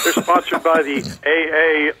sponsored by the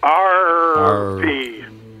AARP.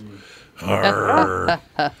 I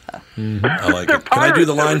like They're it. Can I do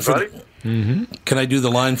the line pirates, for? everybody. Can I do the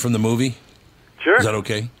line from the movie? Sure. Is that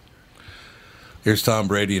okay? Here's Tom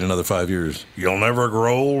Brady in another 5 years. You'll never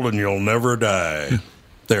grow old and you'll never die.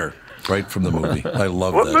 There, right from the movie. I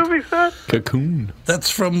love What that. movie's that? Cocoon. That's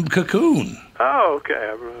from Cocoon. Oh, okay.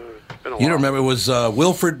 It's been a while. You don't remember? It was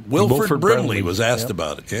Wilford Wilford Brimley Brimley. was asked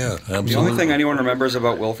about it. Yeah, absolutely. The only thing anyone remembers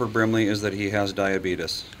about Wilford Brimley is that he has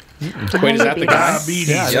diabetes. Wait, is that the guy? Diabetes.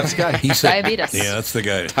 Yeah, that's the guy. He said, Diabetes. Yeah, that's the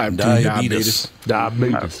guy. Type 2 Diabetes.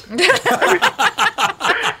 Diabetes.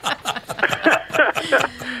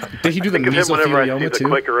 Did he do the Think of him whenever I see mesothelioma the too?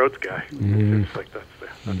 Quaker Oats guy. It's like that's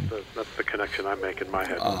the connection I make in my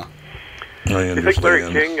head. I Do you think Larry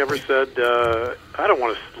understand. King ever said, I don't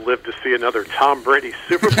want to live to see another Tom Brady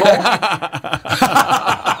Super Bowl?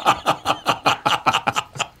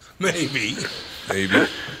 Maybe.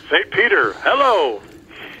 St. Peter, hello.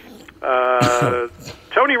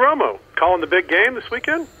 Tony Romo calling the big game this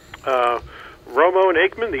weekend. Romo and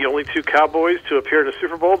Aikman, the only two Cowboys to appear in a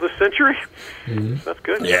Super Bowl this century. That's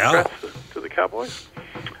good. Yeah. Congrats to the Cowboys.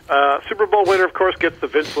 Super Bowl winner, of course, gets the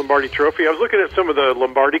Vince Lombardi trophy. I was looking at some of the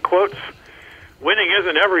Lombardi quotes. Winning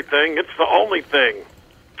isn't everything, it's the only thing.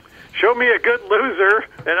 Show me a good loser,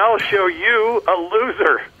 and I'll show you a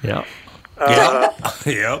loser. Yeah.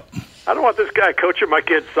 Yep. I don't want this guy coaching my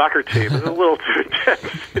kid's soccer team. It's a little too intense.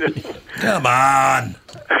 You know? Come on.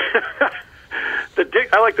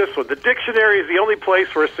 I like this one. The dictionary is the only place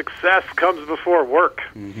where success comes before work.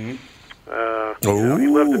 Mm-hmm. He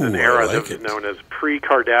lived in an era I like that was it. known as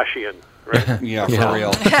pre-Kardashian, right? Yeah, for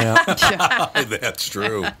real. That's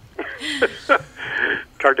true.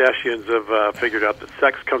 Kardashians have figured out that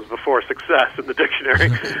sex comes before success in the dictionary.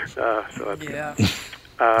 So that's good.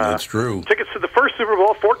 That's true. Tickets to the first Super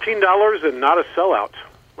Bowl, $14 and not a sellout.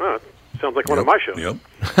 Well, that sounds like one of my shows. Yep.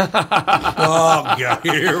 Oh, God.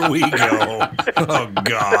 Here we go. Oh,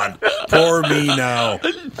 God. Poor me now.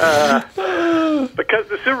 Because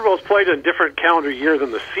the Super Bowl is played in a different calendar year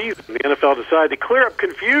than the season, the NFL decided to clear up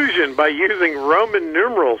confusion by using Roman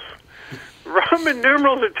numerals. Roman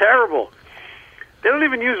numerals are terrible. They don't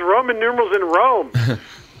even use Roman numerals in Rome.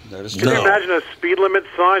 That is Can you imagine a speed limit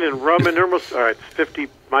sign in Roman numerals? All right, it's 50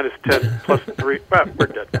 minus 10 plus 3. Well, we're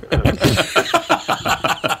dead.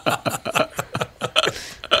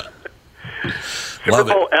 Super Love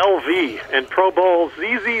it. Bowl LV and Pro Bowl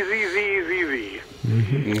ZZZZZZ.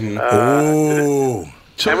 Oh.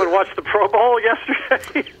 Anyone watched the Pro Bowl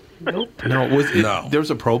yesterday? No, there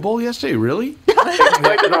was a Pro Bowl yesterday. Really? They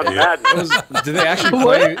played it on Madden. Did they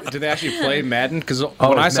actually play Madden? Because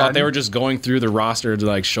when I saw it, they Madden? were just going through the roster,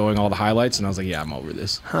 like showing all the highlights, and I was like, "Yeah, I'm over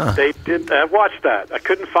this." They did. I watched that. I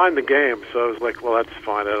couldn't find the game, so I was like, "Well, that's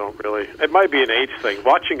fine. I don't really." It might be an age thing.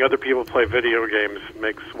 Watching other people play video games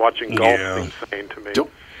makes watching golf Yeah. insane to me.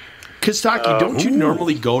 Kostaki, don't you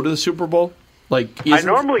normally go to the Super Bowl? I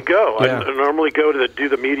normally go. Yeah. I normally go to do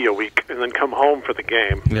the media week and then come home for the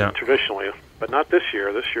game. Yeah. Traditionally, but not this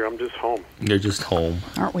year. This year, I'm just home. You're just home,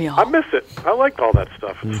 aren't we all? I miss it. I like all that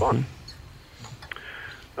stuff. It's fun.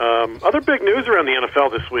 Other big news around the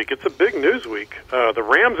NFL this week. It's a big news week. The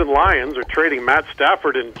Rams and Lions are trading Matt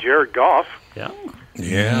Stafford and Jared Goff. Yeah.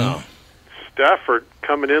 Yeah. Stafford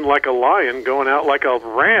coming in like a lion, going out like a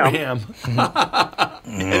ram.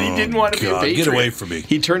 And he didn't want to be a Patriot. Get away from me.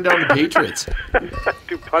 He turned down the Patriots.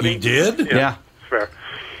 He did? Yeah. That's fair.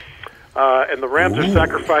 And the Rams are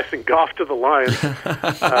sacrificing Goff to the Lions.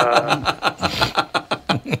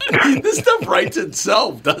 This stuff writes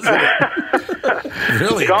itself, doesn't it?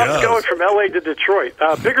 Really Goff's does. going from L.A. to Detroit.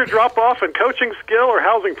 Bigger drop-off in coaching skill or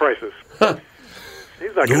housing prices?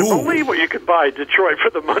 He's not going to believe what you could buy in Detroit for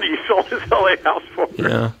the money he sold his L.A. house for.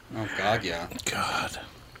 Yeah. Oh, God, yeah. God.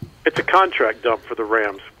 It's a contract dump for the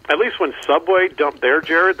Rams. At least when Subway dumped their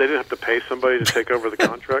Jared, they didn't have to pay somebody to take over the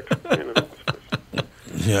contract.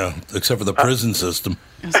 Yeah, except for the prison system.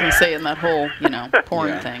 I was going to say in that whole,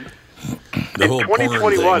 porn thing. The in whole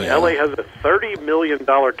 2021, thing, LA has a $30 million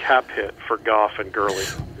cap hit for Goff and Gurley.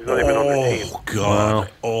 He's not even on their team. Oh, God.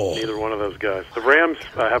 Oh. Neither one of those guys. The Rams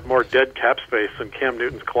have more dead cap space than Cam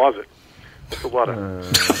Newton's closet. That's a lot of...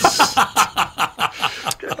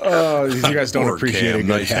 you guys don't appreciate a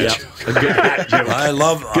good hat joke. A good hat joke. I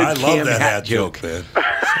love that hat joke, man.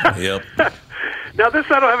 Yep. Now, I don't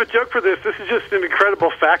have a joke for this. This is just an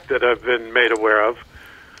incredible fact that I've been made aware of.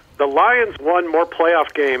 The Lions won more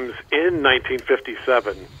playoff games in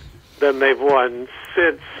 1957 than they've won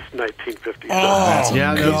since 1957. Oh,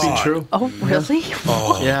 yeah, that would be true. Oh, really?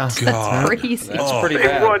 Oh, yeah. That's crazy. That's pretty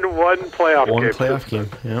bad. They won one playoff game.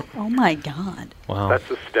 Yep. Oh, my God. Wow.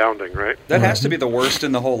 That's astounding, right? That has to be the worst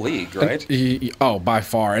in the whole league, right? Oh, by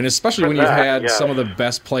far. And especially when you've had some of the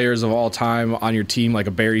best players of all time on your team, like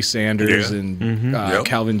a Barry Sanders and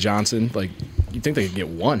Calvin Johnson. Like, you'd think they could get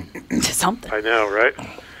one. Something. I know, right?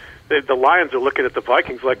 The Lions are looking at the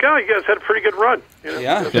Vikings like, oh, you guys had a pretty good run.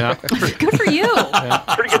 Yeah. Good for you.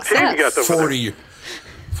 Pretty good team you got over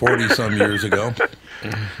 40-some years ago.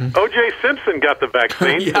 O.J. Simpson got the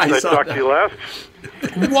vaccine since I talked to you last.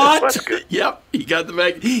 What? That's good. Yep, he got the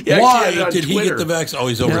vaccine. Why did he get the vaccine? Oh,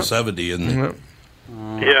 he's over 70, isn't he?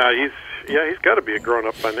 Yeah, he's got to be a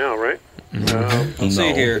grown-up by now, right? We'll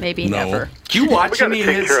see here. Maybe never. Do you watch we got to any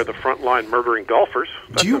take of his? care of the frontline murdering golfers.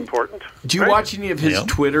 That's important. Do you watch any of his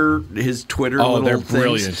Twitter? His Twitter little they're things?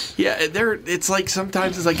 Brilliant. Yeah, it's like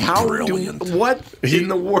sometimes it's like what in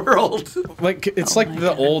the world? Like it's like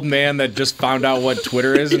the old man that just found out what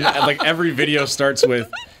Twitter is, and like every video starts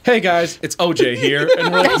with, "Hey guys, it's OJ here,"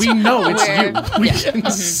 and we're like, we know it's you. We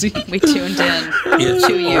can see. We tuned in. It's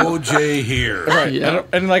to you. OJ here. Right. Yeah.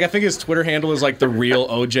 And like I think his Twitter handle is like the real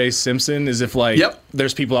OJ Simpson, as if like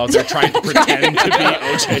there's people out there trying to pretend to be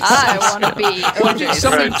OJ Simpson. I want to be OJ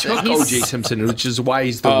Somebody Simpson. took OJ Simpson, which is why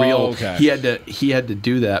he's the real. Okay. He had to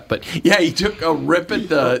do that, but he took a rip at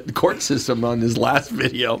the court system on his last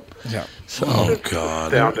video. Yeah. So, oh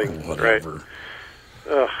God. Astounding. Whatever.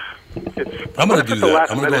 Right. I'm going to do that.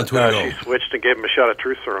 I'm going to go on Twitter. She switched and gave him a shot of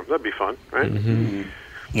truth serum. That'd be fun, right?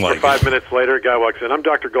 Mm-hmm. Like 5 minutes later, a guy walks in. I'm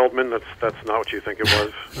Dr. Goldman. That's not what you think it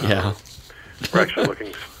was. Yeah. We're actually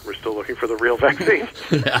looking. We're still looking for the real vaccine.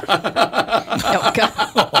 Oh, God.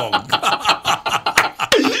 Oh, God.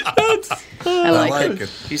 I like it.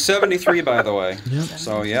 He's 73, by the way. Yep.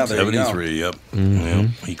 So, yeah, there you go. 73, yep. Yep.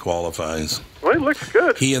 He qualifies. Well, he looks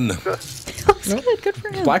good. He and the... Good. Good for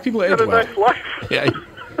him. Black people age Got a well. nice life. Yeah.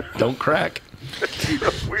 Don't crack.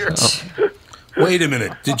 Weird. Wait a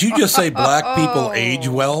minute. Did you just say black people age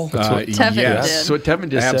well? Tevin yes. did. That's what Tevin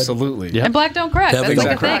just said. Absolutely. Yeah. And black don't crack. Tevin That's like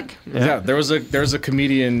don't a crack. thing. Yeah, there was a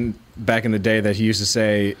comedian back in the day that he used to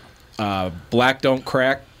say, "Black don't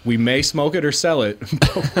crack. We may smoke it or sell it,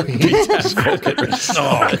 but we smoke it."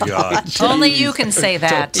 Oh God! Only you can say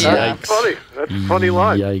that. That's funny. That's a funny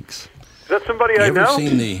line. Yikes. Is that somebody You I ever know?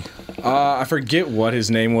 seen the? I forget what his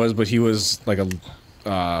name was, but he was like a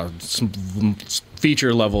some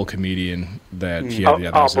feature level comedian that he had.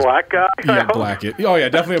 A black guy? Yeah, black. Oh yeah,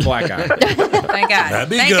 definitely a black guy. Thank God. That'd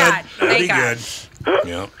be Thank good. God. That'd be Thank good.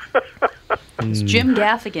 Yeah. It's Jim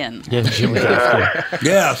Gaffigan. Yeah, Jim Gaffigan.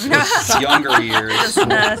 Yes. Younger years.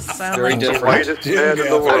 Very different. Whitest man in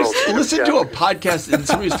the world. I listened to a podcast and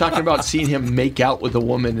somebody was talking about seeing him make out with a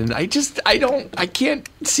woman, and I can't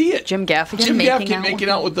see it. Jim Gaffigan Jim making Gaffigan out making with-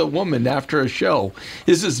 out with a woman after a show.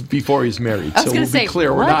 This is before he's married, I was so gonna we'll say, be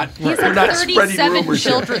clear. what? We're He's not like spreading 37 rumors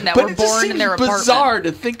here. children that But were it just born in seems their apartment. bizarre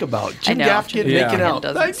to think about. Jim know. Gaffigan Yeah. making out.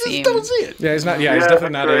 Doesn't I just seem- don't see it. Yeah, he's not. Yeah, he's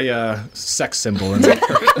definitely not a sex symbol in that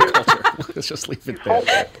culture. Let's just leave it there.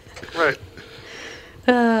 Right.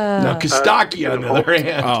 Now, Kostaki, on the other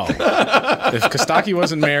hand. Oh. If Kostaki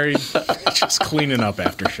wasn't married, just cleaning up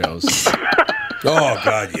after shows. Oh,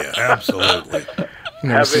 God, yeah, absolutely.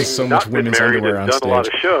 Never seen so much women's underwear on stage. Done a lot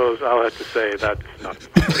of shows, I'll have to say that's not the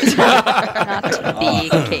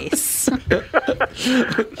case. Now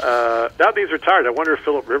that he's retired, I wonder if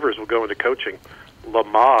Philip Rivers will go into coaching.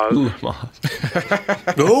 Lamaze.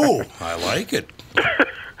 Oh, I like it.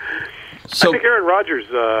 I think Aaron Rodgers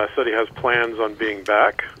said he has plans on being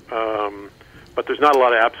back, but there's not a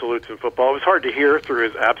lot of absolutes in football. It was hard to hear through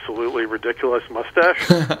his absolutely ridiculous mustache.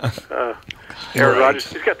 Aaron Rodgers,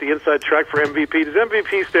 he's got the inside track for MVP. Does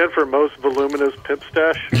MVP stand for most voluminous pimp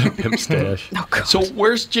stash? Pimp stash. So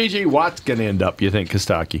where's J.J. Watt's going to end up, you think,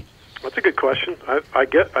 Kostaki? That's a good question. I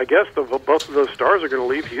guess both of those stars are going to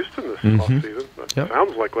leave Houston this offseason. That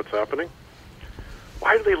sounds like what's happening.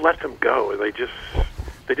 Why do they let them go? They just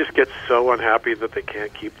get so unhappy that they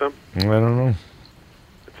can't keep them. I don't know.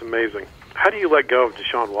 It's amazing. How do you let go of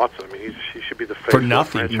Deshaun Watson? I mean, he should be the face of the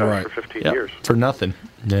franchise for 15 years. For nothing,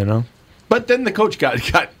 you know. But then the coach then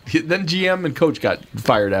GM and coach got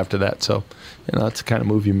fired after that. So, that's the kind of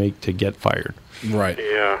move you make to get fired. Right.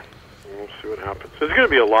 Yeah. We'll see what happens. There's going to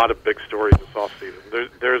be a lot of big stories this offseason.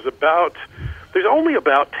 There's only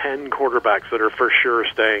about 10 quarterbacks that are for sure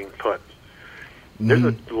staying put. There's a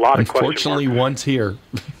lot of question marks. Unfortunately, one's here.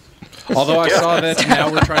 Although I saw that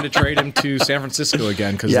now we're trying to trade him to San Francisco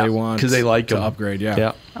again because they like to upgrade.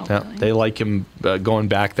 Yeah. Really? They like him going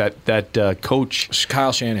back. That coach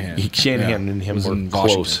Kyle Shanahan. Shanahan and him were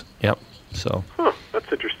close. Yep. So.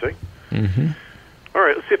 That's interesting. Mm-hmm. All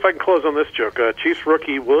right, let's see if I can close on this joke. Chiefs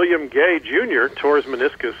rookie William Gay Jr. tore his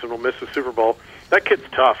meniscus and will miss the Super Bowl. That kid's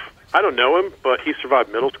tough. I don't know him, but he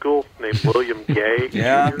survived middle school, named William Gay.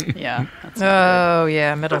 Yeah. Oh,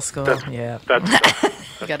 yeah, middle school. That's tough.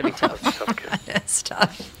 You got to be tough. That's tough kid. It's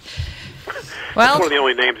tough. Well, that's one of the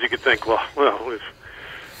only names you could think, at least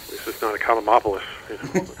it's not a Economopolis.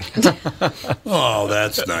 Oh,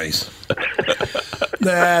 that's nice.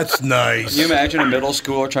 That's nice. Can you imagine a middle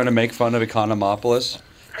schooler trying to make fun of Economopolis?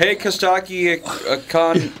 Hey, Kostaki,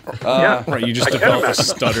 right, you just develop a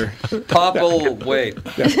stutter. Wait.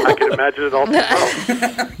 I can imagine it all too well.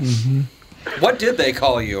 What did they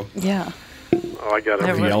call you? Yeah. Oh, I got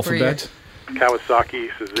it. The alphabet? Kawasaki,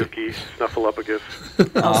 Suzuki, Snuffleupagus.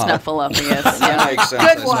 Snuffleupagus. Yeah. That makes sense.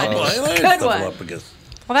 Good one. Good one.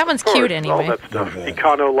 Well, that one's cute anyway. All that stuff.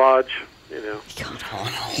 Econo Lodge,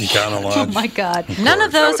 Econo Lodge. Oh, my God. None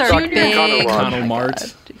of those are big. Econo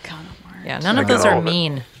Mart. Yeah, none of those are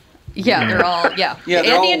mean. Yeah, they're all,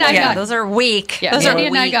 Andy and I got, those are weak. Yeah, those Andy are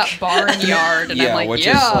and I weak. got barnyard, and I'm like, which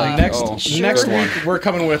is like, Next week, we're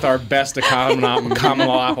coming with our best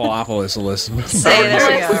Economopolis list.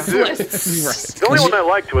 The only one I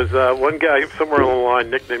liked was one guy somewhere along the line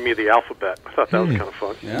nicknamed me the Alphabet. I thought that was kind of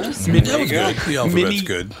fun. Yeah. The alphabet's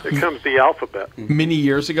good. Here comes the Alphabet. Many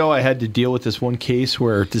years ago, I had to deal with this one case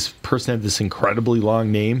where this person had this incredibly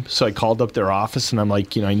long name. So I called up their office, and I'm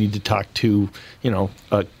like, I need to talk to,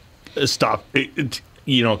 Kostaki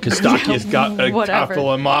has got a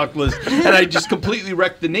Economopolis, and I just completely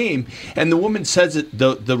wrecked the name. And the woman says it.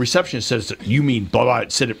 The receptionist says, "You mean blah blah?"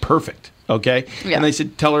 It said it perfect. Okay, and I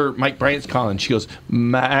said, "Tell her Mike Bryant's calling." She goes,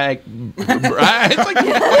 "Mike." It's like, what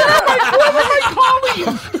am I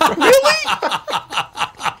calling? Really?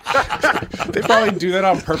 They probably do that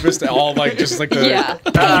on purpose to all the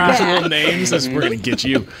usual names as we're gonna get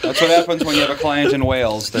you. That's what happens when you have a client in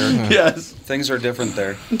Wales. Things are different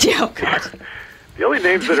there. Oh God. The only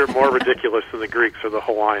names that are more ridiculous than the Greeks are the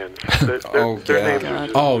Hawaiians. Their names are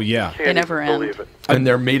just, they never end. Believe it. And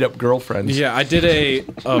their made-up girlfriends. Yeah, I did a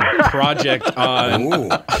project on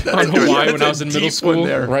Hawaii when I was in middle school,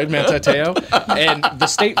 right, Mantateo. And the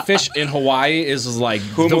state fish in Hawaii is like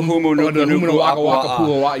yes.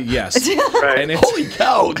 Right. And holy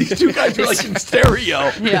cow, these two guys are like in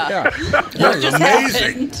stereo. Yeah. That's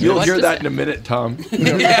amazing. You'll hear that in a minute, Tom.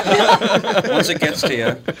 Once it gets to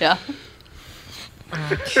you. Yeah.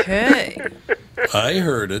 Okay. I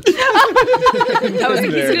heard it. I was like,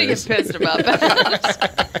 he's going to get pissed about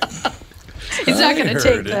that. He's not going to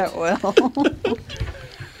take that well.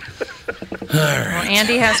 Well,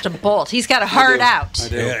 Andy has to bolt. He's got a hard out.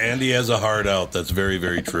 Yeah, Andy has a hard out. That's very,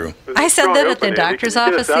 very true. I said that at the doctor's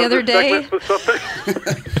office the other day.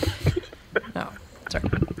 No, sorry.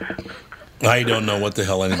 I don't know what the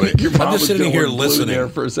hell anybody. I'm just sitting here listening there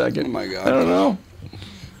for a second. Oh my God. I don't know.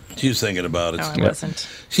 She was thinking about it. No, I wasn't.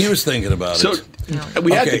 She was thinking about it.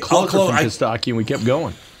 We had to close from Kostaki, and we kept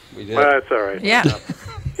going. We did. That's all right. Yeah.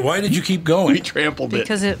 Why did you keep going? We trampled it.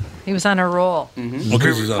 Because he was on a roll. Mm-hmm.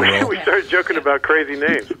 Because he was on a roll. We started joking about crazy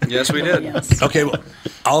names. Yes, we did. Yes. Okay, well,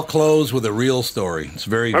 I'll close with a real story. It's a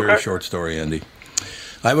very, very short story, Andy.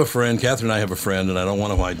 I have a friend, Catherine and I have a friend, and I don't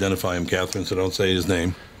want to identify him, Catherine, so don't say his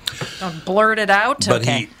name. Don't blurt it out? But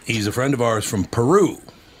okay. he's a friend of ours from Peru.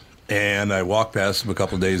 And I walked past him a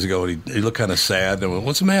couple of days ago, and he looked kind of sad. And I went,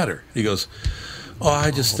 "What's the matter?" He goes,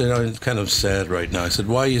 I'm kind of sad right now. I said,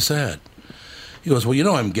 "Why are you sad?" He goes,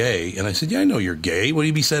 "Well, I'm gay." And I said, "Yeah, I know you're gay. What do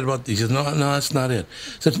you be sad about?" He says, No, that's not it."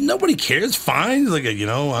 I said, "Nobody cares. Fine. He's like,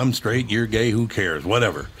 I'm straight. You're gay. Who cares?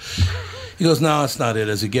 Whatever." He goes, "No, it's not it.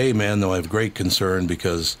 As a gay man, though, I have great concern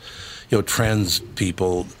because, trans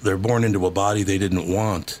people, they're born into a body they didn't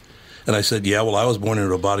want." And I said, "Yeah, well, I was born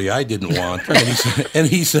into a body I didn't want." And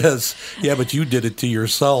he says, "Yeah, but you did it to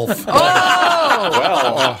yourself." Oh!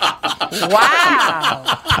 Well.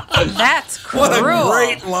 Wow. That's cruel. What a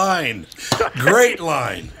great line. Great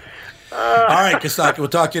line. All right, Kostaki, we'll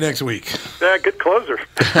talk to you next week. Yeah, good closer.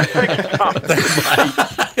 Thanks, Tom.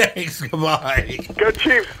 Thanks. Goodbye. Go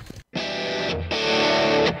Chiefs.